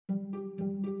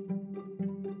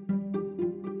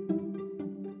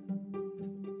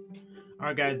All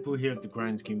right, guys, Boo here at the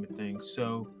Grind Scheme of Things.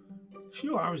 So, a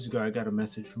few hours ago, I got a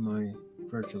message from my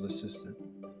virtual assistant,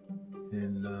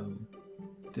 and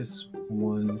this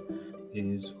one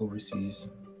is overseas.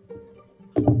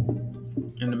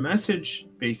 And the message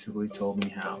basically told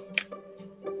me how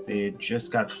they had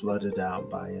just got flooded out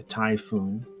by a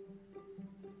typhoon,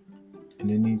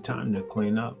 and they need time to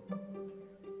clean up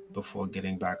before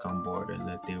getting back on board, and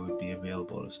that they would be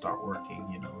available to start working,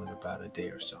 in about a day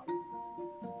or so.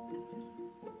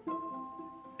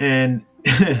 And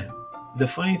the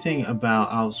funny thing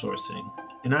about outsourcing,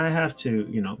 and I have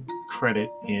to, credit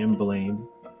and blame,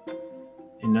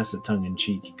 and that's a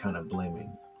tongue-in-cheek kind of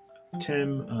blaming,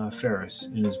 Tim Ferriss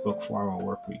in his book 4-Hour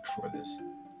Workweek for this.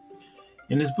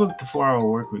 In his book, The 4-Hour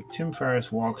Workweek, Tim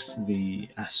Ferriss walks the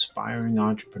aspiring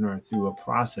entrepreneur through a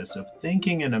process of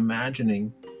thinking and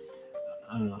imagining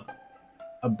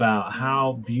about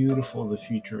how beautiful the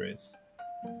future is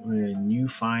when you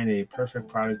find a perfect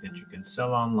product that you can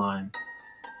sell online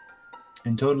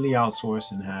and totally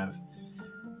outsource and have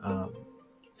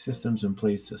systems in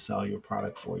place to sell your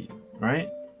product for you, right?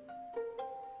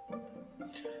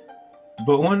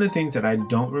 But one of the things that I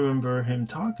don't remember him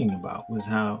talking about was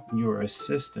how your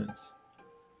assistants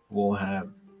will have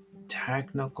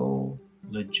technical,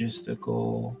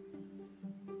 logistical,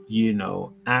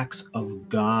 acts of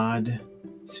God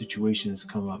situations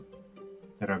come up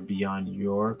that are beyond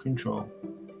your control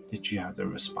that you have to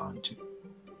respond to.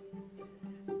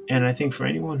 And I think for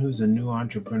anyone who's a new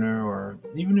entrepreneur, or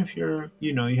even if you're,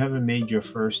 you haven't made your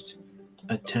first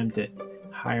attempt at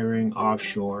hiring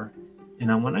offshore,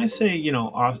 and when I say,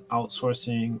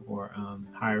 outsourcing or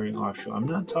hiring offshore, I'm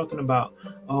not talking about,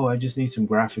 I just need some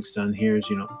graphics done. Here's,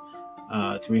 $300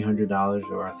 or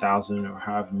 $1,000 or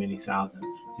however many thousand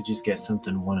to just get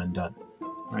something one and done,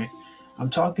 right? I'm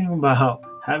talking about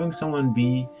having someone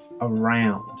be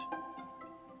around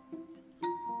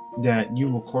that you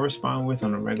will correspond with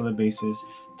on a regular basis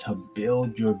to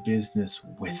build your business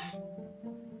with,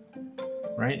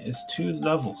 right? It's two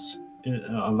levels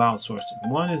of outsourcing.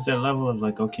 One is that level of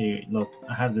like, okay, look,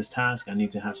 I have this task, I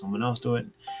need to have someone else do it.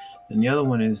 And the other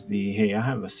one is hey, I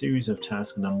have a series of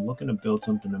tasks and I'm looking to build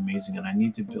something amazing and I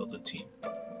need to build a team.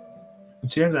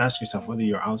 And so you have to ask yourself whether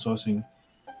you're outsourcing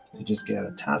to just get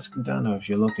a task done or if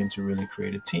you're looking to really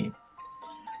create a team.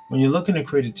 When you're looking to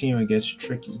create a team, it gets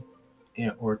tricky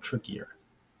or trickier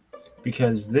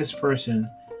because this person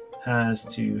has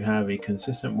to have a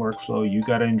consistent workflow. You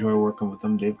got to enjoy working with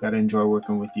them. They've got to enjoy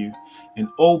working with you. And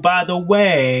oh, by the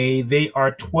way, they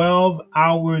are 12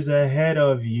 hours ahead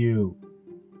of you.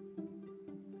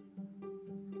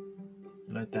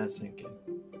 Let that sink in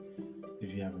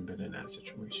if you haven't been in that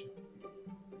situation.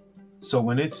 So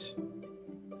when it's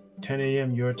 10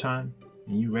 a.m. your time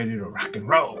and you ready to rock and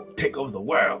roll, take over the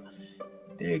world,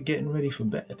 they're getting ready for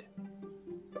bed.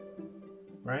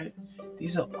 Right?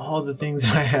 These are all the things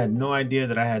that I had no idea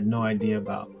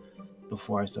about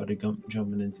before I started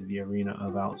jumping into the arena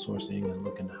of outsourcing and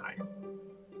looking to hire.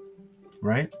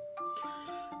 Right?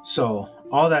 So,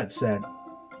 all that said,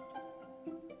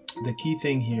 the key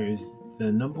thing here is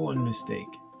the number one mistake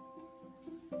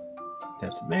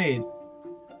that's made.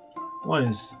 One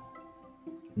is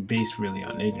based really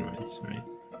on ignorance, right?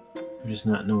 Just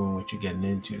not knowing what you're getting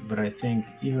into. But I think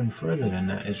even further than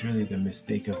that is really the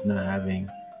mistake of not having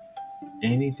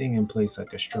anything in place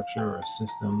like a structure or a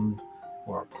system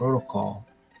or a protocol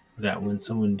that when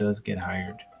someone does get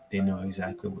hired, they know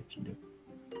exactly what to do.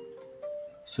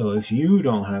 So if you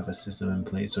don't have a system in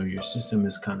place or your system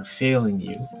is kind of failing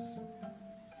you,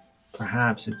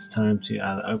 perhaps it's time to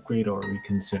either upgrade or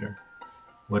reconsider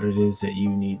what it is that you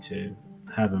need to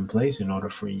have in place in order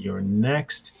for your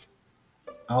next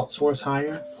outsource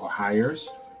hire or hires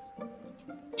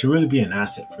to really be an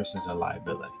asset versus a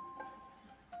liability,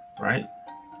 right?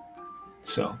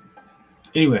 So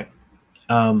anyway,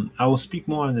 I will speak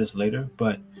more on this later,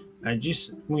 but I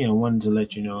just wanted to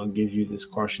let you know and give you this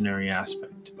cautionary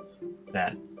aspect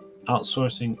that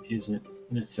outsourcing isn't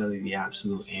necessarily the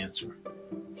absolute answer.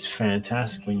 It's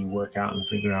fantastic when you work out and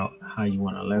figure out how you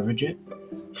want to leverage it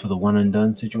for the one and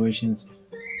done situations,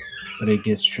 but it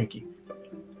gets tricky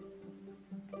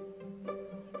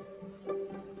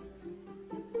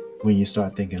when you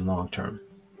start thinking long term.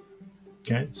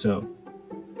 Okay, so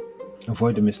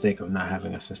avoid the mistake of not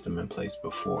having a system in place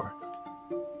before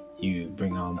you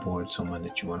bring on board someone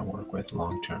that you want to work with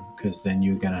long term, because then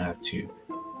you're going to have to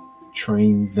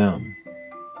train them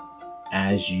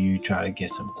as you try to get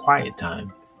some quiet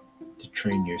time to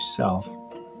train yourself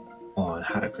on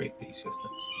how to create these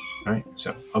systems. All right,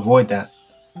 so avoid that.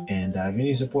 And if you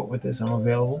need support with this, I'm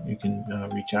available. You can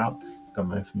reach out. Got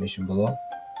my information below.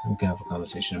 We can have a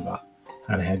conversation about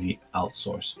how to have you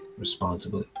outsource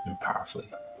responsibly and powerfully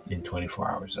in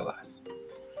 24 hours or less.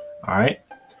 All right?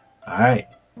 All right.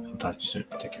 I'll talk to you soon.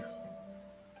 Take care.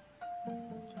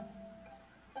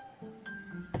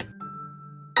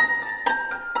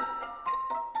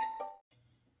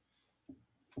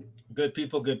 Good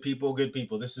people, good people, good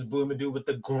people. This is Boomadoo with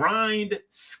the grind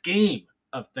scheme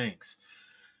of things.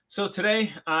 So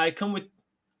today I come with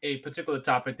a particular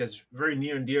topic that's very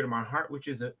near and dear to my heart, which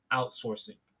is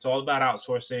outsourcing. It's all about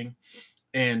outsourcing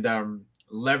and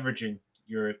leveraging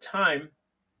your time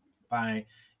by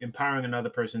empowering another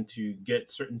person to get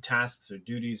certain tasks or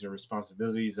duties or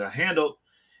responsibilities handled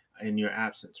in your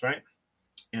absence, right?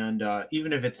 And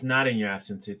even if it's not in your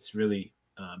absence, it's really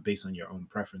based on your own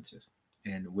preferences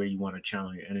and where you want to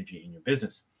channel your energy in your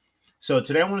business. So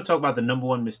today I want to talk about the number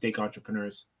one mistake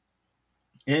entrepreneurs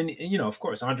and of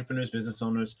course, entrepreneurs, business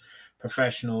owners,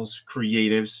 professionals,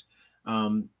 creatives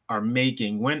are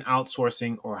making when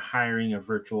outsourcing or hiring a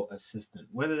virtual assistant,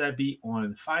 whether that be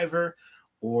on Fiverr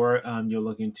or you're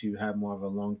looking to have more of a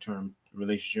long-term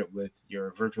relationship with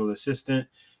your virtual assistant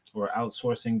or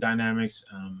outsourcing dynamics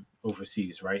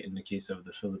overseas, right? In the case of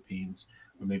the Philippines,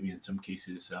 or maybe in some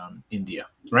cases, India,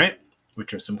 right?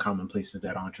 Which are some common places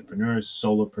that entrepreneurs,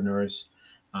 solopreneurs,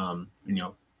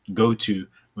 go to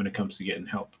when it comes to getting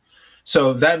help.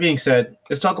 So that being said,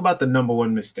 let's talk about the number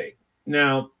one mistake.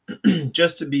 Now,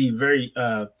 just to be very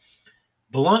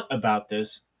blunt about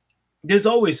this, there's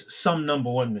always some number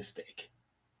one mistake.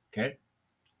 Okay.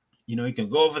 You can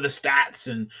go over the stats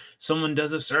and someone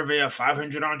does a survey of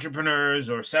 500 entrepreneurs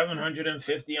or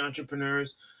 750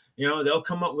 entrepreneurs, they'll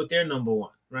come up with their number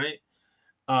one, right?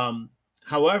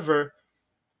 However,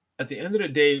 at the end of the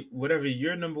day, whatever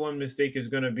your number one mistake is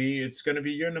going to be, it's going to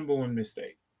be your number one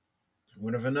mistake.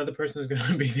 What if another person is going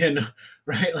to be there,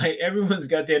 right? Like everyone's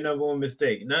got their number one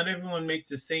mistake. Not everyone makes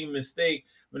the same mistake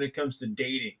when it comes to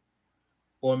dating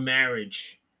or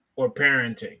marriage or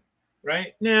parenting,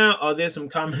 right? Now, are there some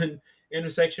common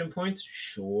intersection points?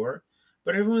 Sure.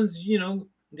 But everyone's,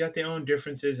 got their own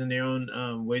differences and their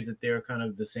own ways that they're kind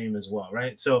of the same as well,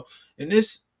 right? So in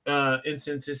this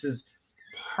instance, this is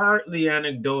partly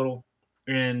anecdotal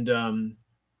and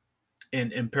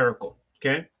empirical,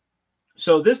 okay?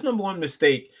 So this number one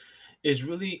mistake is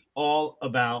really all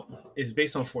about is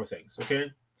based on four things.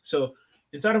 Okay. So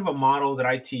inside of a model that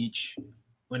I teach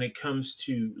when it comes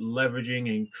to leveraging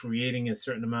and creating a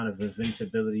certain amount of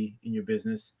invincibility in your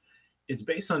business, it's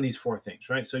based on these four things,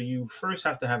 right? So you first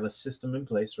have to have a system in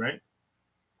place, right?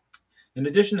 In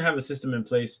addition to have a system in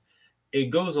place,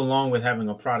 it goes along with having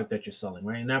a product that you're selling,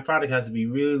 right? And that product has to be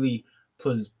really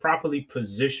properly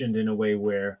positioned in a way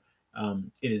where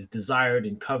it is desired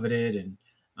and coveted and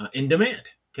in demand.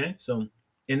 Okay, so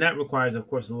and that requires, of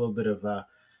course, a little bit of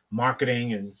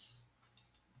marketing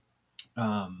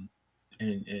um,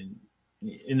 and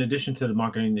in addition to the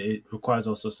marketing, it requires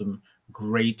also some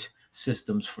great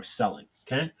systems for selling.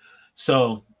 Okay,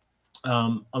 so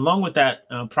along with that,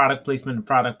 product placement and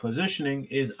product positioning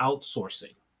is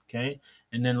outsourcing. Okay.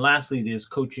 And then lastly, there's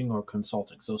coaching or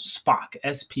consulting. So SPOC,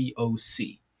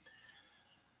 SPOC.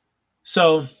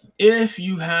 So if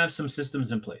you have some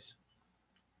systems in place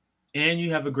and you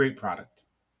have a great product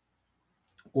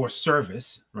or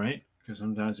service, right? Because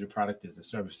sometimes your product is a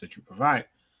service that you provide,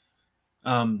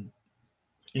 and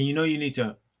you need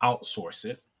to outsource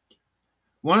it.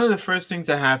 One of the first things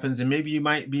that happens, and maybe you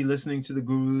might be listening to the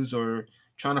gurus or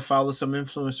trying to follow some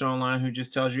influencer online who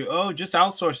just tells you, oh, just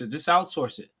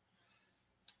outsource it,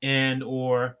 and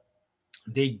or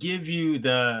they give you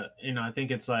the, I think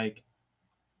it's like,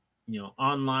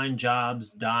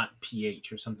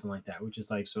 onlinejobs.ph or something like that, which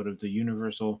is like sort of the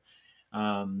universal,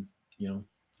 um, you know,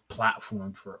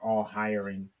 platform for all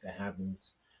hiring that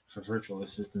happens for virtual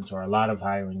assistants, or a lot of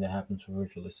hiring that happens for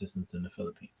virtual assistants in the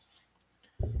Philippines.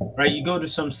 Right? You go to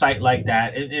some site like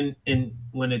that, and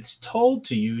when it's told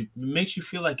to you, it makes you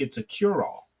feel like it's a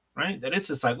cure-all, right? That it's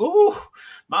just like, oh,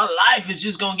 my life is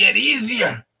just gonna get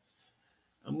easier.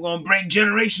 I'm gonna break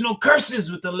generational curses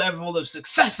with the level of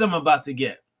success I'm about to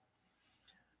get.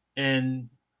 And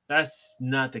that's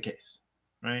not the case,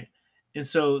 right? And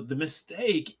so the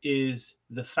mistake is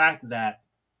the fact that,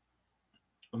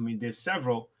 there's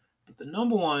several, but the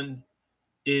number one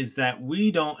is that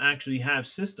we don't actually have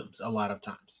systems a lot of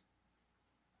times,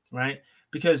 right?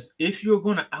 Because if you're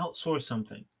going to outsource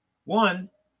something, one,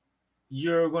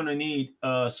 you're going to need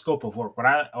a scope of work. What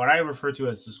I refer to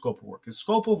as the scope of work. The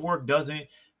scope of work doesn't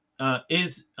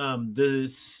is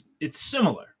this. It's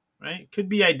similar, right? It could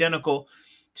be identical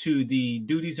to the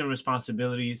duties and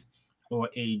responsibilities or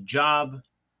a job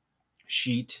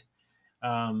sheet.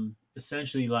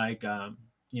 Essentially, like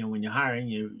when you're hiring,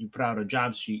 you put out a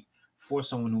job sheet for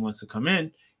someone who wants to come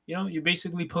in, you're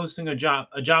basically posting a job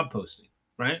posting,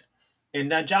 right?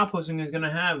 And that job posting is going to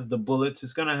have the bullets,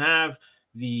 it's going to have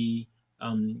the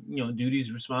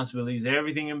duties, responsibilities,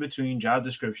 everything in between, job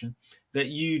description that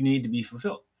you need to be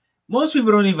fulfilled. Most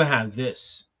people don't even have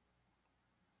this.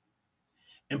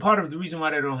 And part of the reason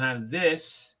why they don't have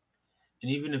this,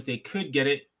 and even if they could get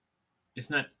it, it's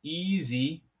not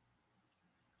easy,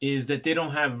 is that they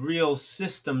don't have real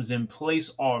systems in place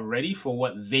already for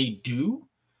what they do,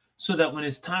 so that when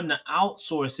it's time to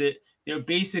outsource it, they're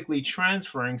basically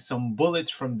transferring some bullets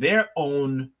from their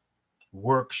own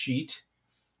worksheet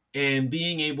and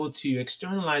being able to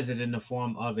externalize it in the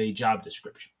form of a job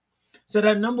description. So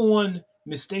that number one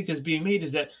mistake that's being made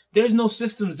is that there's no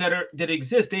systems that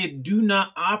exist. They do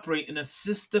not operate in a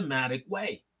systematic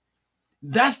way.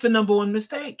 That's the number one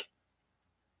mistake.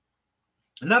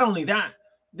 And not only that,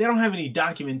 they don't have any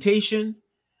documentation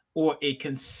or a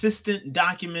consistent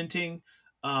documenting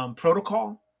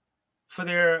protocol for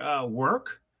their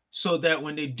work, so that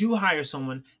when they do hire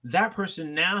someone, that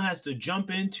person now has to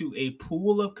jump into a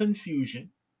pool of confusion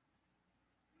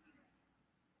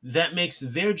that makes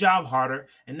their job harder.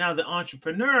 And now the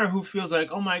entrepreneur who feels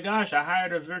like, oh my gosh, I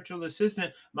hired a virtual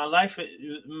assistant, my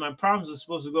problems are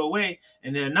supposed to go away,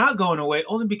 and they're not going away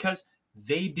only because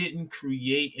they didn't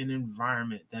create an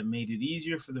environment that made it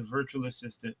easier for the virtual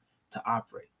assistant to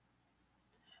operate.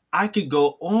 I could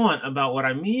go on about what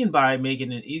I mean by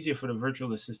making it easier for the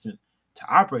virtual assistant to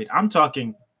operate. I'm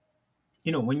talking,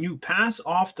 when you pass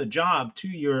off the job to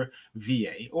your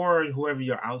VA or whoever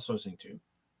you're outsourcing to,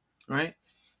 right?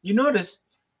 You notice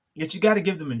that you got to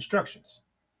give them instructions.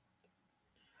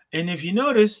 And if you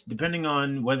notice, depending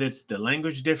on whether it's the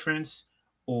language difference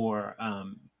or,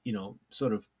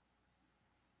 sort of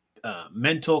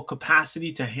mental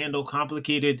capacity to handle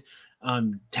complicated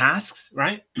tasks,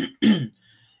 right?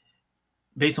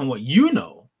 Based on what you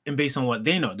know and based on what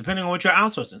they know, depending on what you're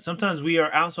outsourcing. Sometimes we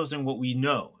are outsourcing what we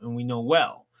know and we know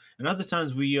well. And other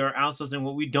times we are outsourcing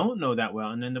what we don't know that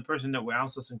well. And then the person that we're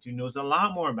outsourcing to knows a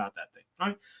lot more about that thing,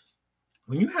 right?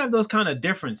 When you have those kind of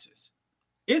differences,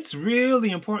 it's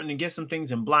really important to get some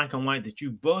things in black and white that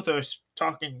you both are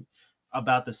talking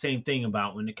about the same thing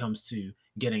about when it comes to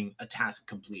getting a task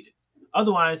completed.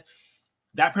 Otherwise,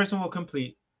 that person will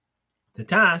complete the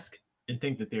task and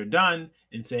think that they're done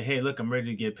and say, hey, look, I'm ready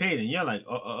to get paid. And you're like,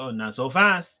 oh, not so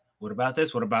fast. What about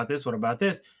this? What about this? What about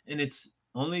this? And it's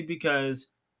only because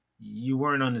you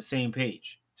weren't on the same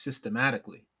page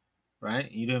systematically, right?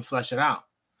 You didn't flesh it out.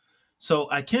 So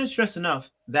I can't stress enough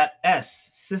that S,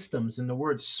 systems, in the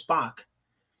word Spock,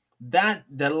 that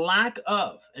the lack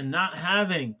of and not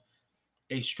having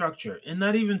a structure and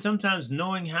not even sometimes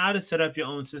knowing how to set up your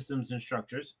own systems and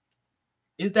structures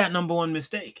is that number one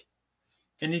mistake.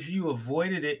 And if you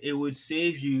avoided it, it would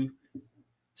save you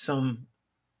some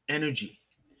energy.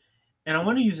 And I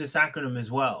want to use this acronym as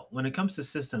well. When it comes to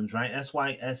systems, right?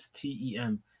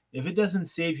 SYSTEM. If it doesn't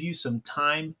save you some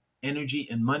time, energy,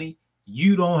 and money,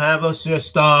 you don't have a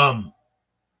system.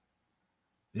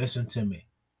 Listen to me.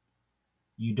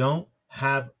 You don't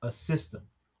have a system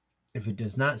if it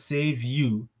does not save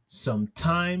you some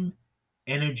time,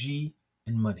 energy,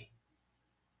 and money.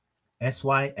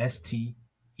 SYSTEM.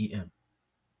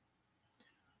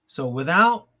 So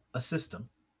without a system,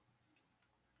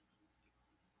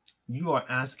 you are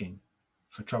asking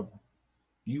for trouble.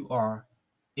 You are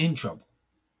in trouble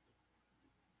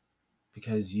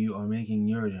because you are making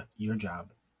your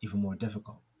job even more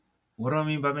difficult. What do I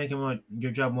mean by making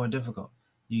your job more difficult?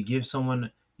 You give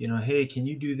someone, hey, can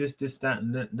you do this, that,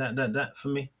 and that for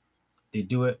me? They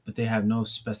do it, but they have no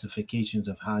specifications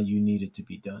of how you need it to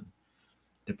be done.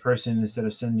 The person, instead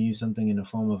of sending you something in the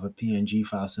form of a PNG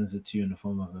file, sends it to you in the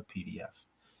form of a PDF,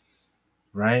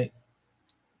 right?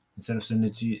 Instead of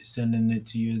sending it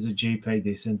to you as a JPEG,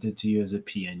 they sent it to you as a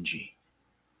PNG.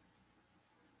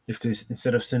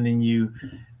 Instead of sending you,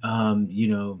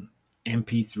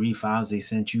 MP3 files, they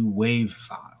sent you WAV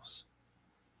files.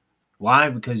 Why?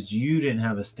 Because you didn't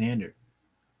have a standard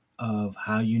of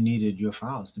how you needed your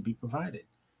files to be provided.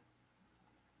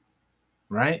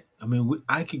 Right? I mean,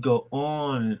 I could go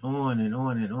on and on and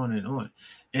on and on and on.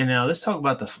 And now let's talk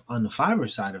about on the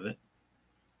Fiverr side of it.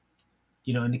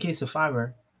 In the case of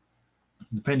Fiverr,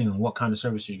 depending on what kind of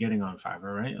service you're getting on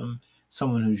Fiverr, right?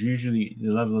 Someone who's usually,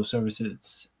 the level of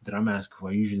services that I'm asking for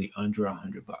are usually under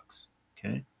 $100.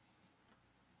 Okay.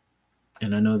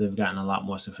 And I know they've gotten a lot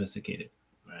more sophisticated,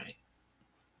 right?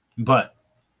 But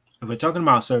if we're talking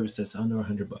about service that's under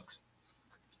 $100,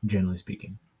 generally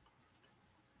speaking,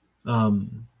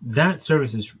 that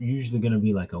service is usually going to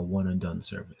be like a one and done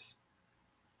service,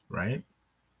 right?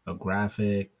 A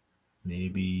graphic,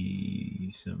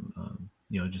 maybe some,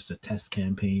 just a test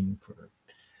campaign for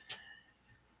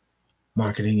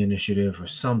marketing initiative or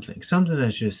something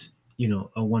that's just,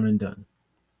 a one and done.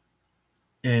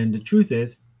 And the truth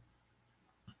is,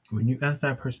 when you ask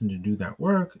that person to do that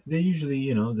work, they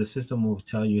usually, the system will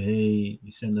tell you, hey,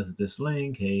 you send us this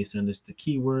link, hey, send us the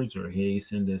keywords, or hey,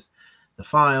 send us the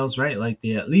files, right? Like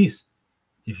they at least,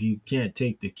 if you can't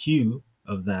take the cue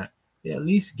of that, they at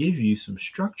least give you some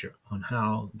structure on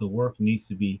how the work needs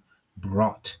to be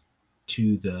brought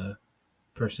to the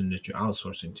person that you're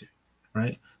outsourcing to,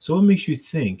 right? So what makes you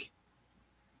think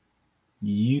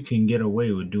you can get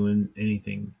away with doing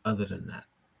anything other than that,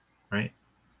 right?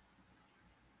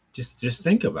 Just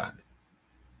think about it,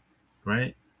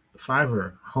 right?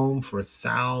 Fiverr, home for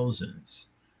thousands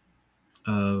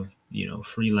of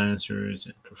freelancers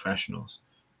and professionals,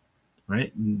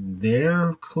 right?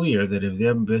 They're clear that if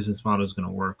their business model is going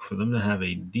to work for them to have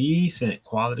a decent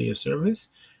quality of service,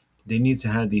 they need to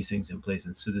have these things in place.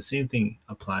 And so the same thing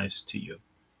applies to you.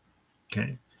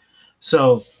 Okay.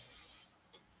 So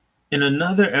in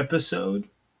another episode,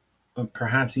 or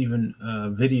perhaps even a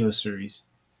video series,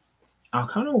 I'll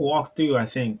kind of walk through, I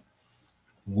think,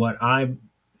 what I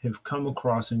have come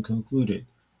across and concluded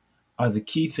are the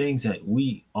key things that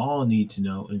we all need to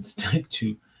know and stick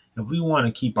to if we want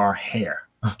to keep our hair.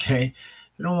 Okay.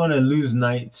 You don't want to lose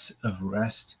nights of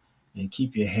rest and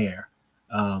keep your hair.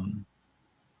 Um,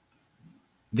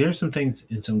 there's some things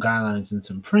and some guidelines and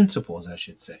some principles, I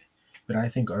should say, that I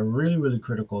think are really, really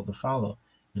critical to follow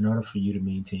in order for you to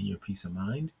maintain your peace of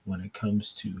mind when it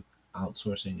comes to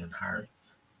outsourcing and hiring,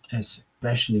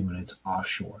 especially when it's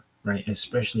offshore, right?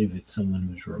 Especially if it's someone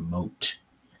who's remote.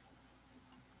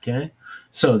 Okay.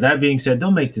 So that being said,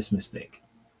 don't make this mistake,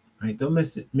 right? Don't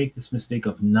make this mistake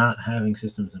of not having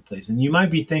systems in place. And you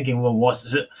might be thinking, well,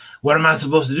 what am I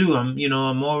supposed to do? I'm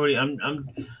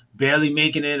barely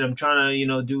making it. I'm trying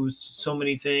to, do so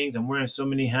many things. I'm wearing so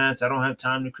many hats. I don't have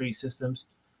time to create systems.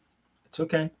 It's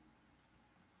okay.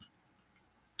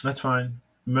 That's fine.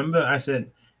 Remember, I said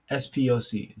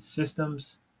SPOC,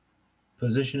 systems,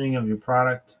 positioning of your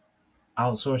product,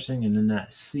 outsourcing, and then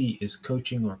that C is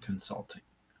coaching or consulting,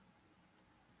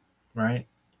 right?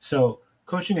 So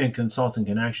coaching and consulting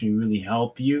can actually really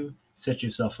help you set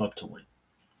yourself up to win,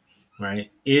 right?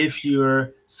 If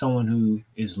you're someone who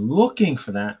is looking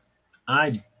for that,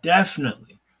 I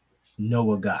definitely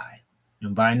know a guy.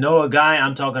 And by know a guy,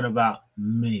 I'm talking about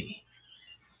me.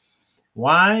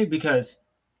 Why? Because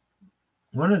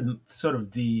one of the sort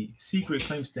of the secret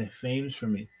claims to fame for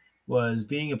me was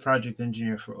being a project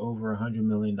engineer for over $100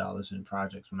 million in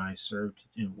projects when I served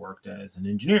and worked as an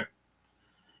engineer.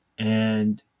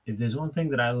 And if there's one thing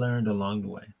that I learned along the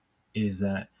way, is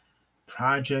that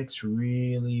projects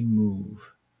really move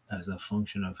as a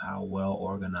function of how well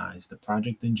organized the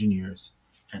project engineers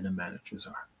and the managers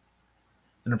are.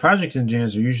 And the project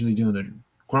engineers are usually doing the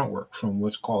grunt work from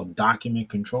what's called document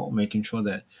control, making sure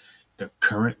that the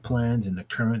current plans and the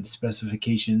current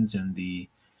specifications and the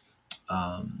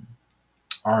um,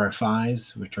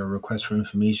 RFIs, which are requests for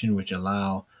information, which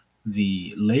allow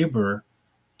the labor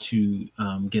to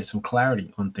get some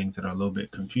clarity on things that are a little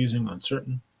bit confusing,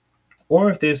 uncertain, or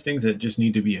if there's things that just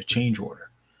need to be a change order,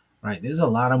 right? There's a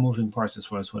lot of moving parts as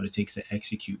far as what it takes to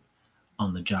execute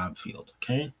on the job field,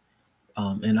 okay?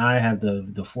 And I have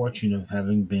the fortune of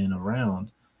having been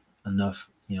around enough,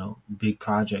 big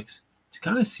projects to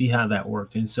kind of see how that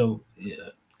worked. And so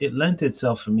it lent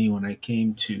itself for me when I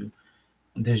came to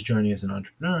this journey as an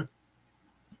entrepreneur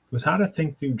with how to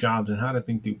think through jobs and how to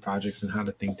think through projects and how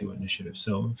to think through initiatives.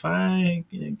 So if I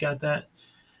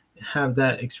have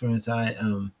that experience, I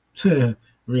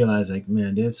realize like,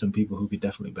 man, there's some people who could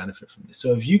definitely benefit from this.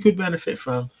 So if you could benefit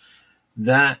from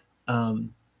that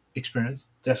experience,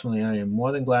 definitely I am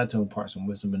more than glad to impart some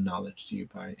wisdom and knowledge to you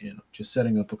by just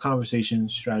setting up a conversation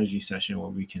strategy session where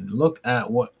we can look at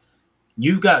what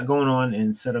you've got going on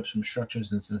and set up some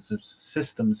structures and some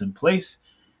systems in place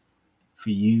for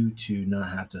you to not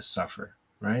have to suffer,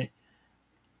 right?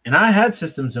 And I had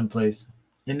systems in place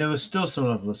and there was still some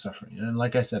level of suffering. And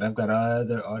like I said, I've got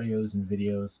other audios and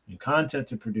videos and content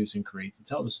to produce and create to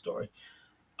tell the story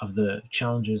of the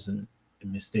challenges and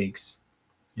mistakes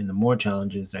and the more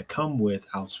challenges that come with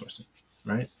outsourcing,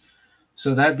 right?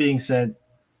 So that being said,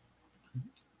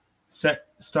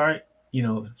 start,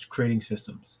 creating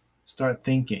systems. Start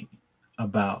thinking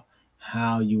about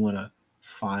how you want to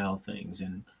file things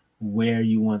and where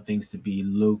you want things to be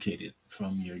located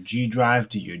from your G Drive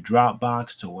to your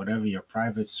Dropbox to whatever your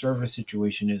private server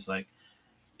situation is. Like,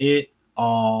 it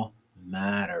all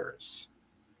matters,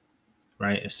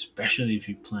 right? Especially if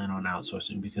you plan on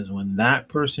outsourcing, because when that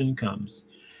person comes,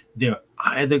 They're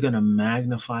either going to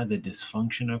magnify the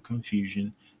dysfunction or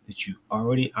confusion that you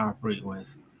already operate with,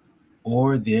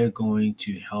 or they're going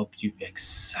to help you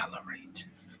accelerate.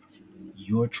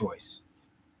 Your choice.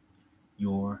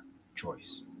 Your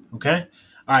choice. Okay?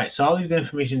 All right. So I'll leave the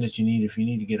information that you need if you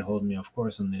need to get a hold of me, of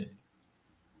course, on the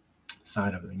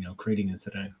side of it, creating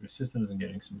incident systems and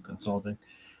getting some consulting.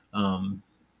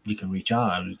 You can reach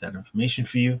out. I'll leave that information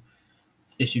for you.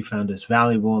 If you found this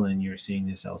valuable and you're seeing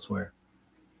this elsewhere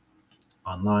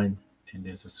online and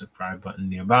there's a subscribe button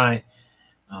nearby,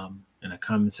 in a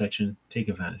comment section, take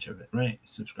advantage of it, right?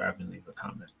 Subscribe and leave a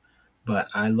comment. But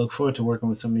I look forward to working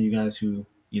with some of you guys who,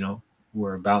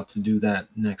 were about to do that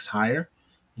next hire,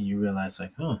 and you realize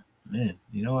like, oh man,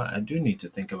 you know what? I do need to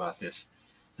think about this.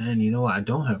 And you know what? I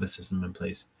don't have a system in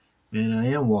place. Man, I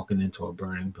am walking into a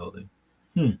burning building.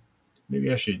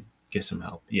 Maybe I should get some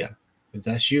help. Yeah. If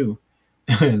that's you,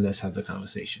 let's have the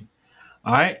conversation.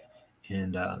 All right.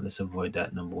 And let's avoid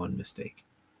that number one mistake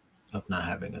of not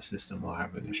having a system or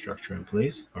having a structure in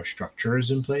place or structures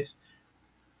in place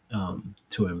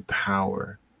to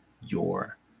empower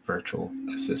your virtual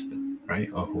assistant, right?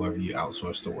 Or whoever you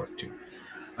outsource the work to.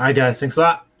 All right, guys, thanks a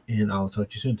lot. And I'll talk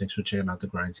to you soon. Thanks for checking out the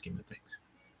grind scheme of things.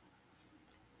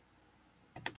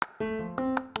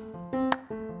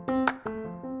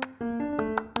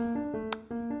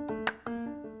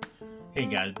 Hey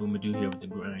guys, Boomadoo here with the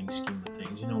grind scheme of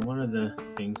things. One of the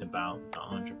things about the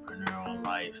entrepreneurial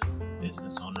life,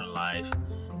 business owner life,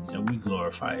 is that we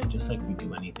glorify it just like we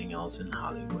do anything else in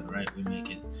Hollywood, right? We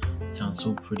make it sound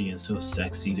so pretty and so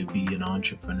sexy to be an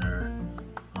entrepreneur.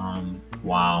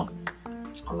 Wow,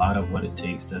 a lot of what it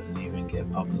takes doesn't even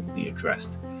get publicly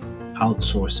addressed.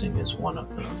 Outsourcing is one of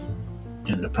them.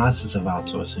 And the process of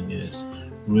outsourcing is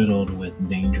riddled with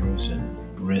dangers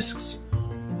and risks,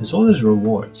 as well as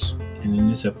rewards. And in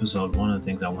this episode, one of the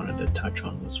things I wanted to touch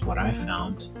on was what I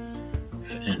found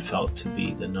and felt to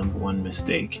be the number one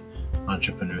mistake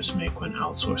entrepreneurs make when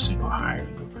outsourcing or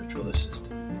hiring a virtual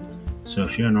assistant. So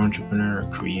if you're an entrepreneur,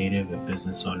 a creative, a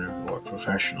business owner, or a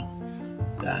professional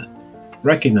that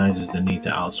recognizes the need to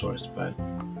outsource, but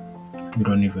you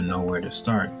don't even know where to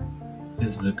start,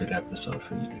 this is a good episode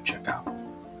for you to check out.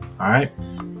 All right,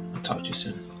 I'll talk to you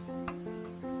soon.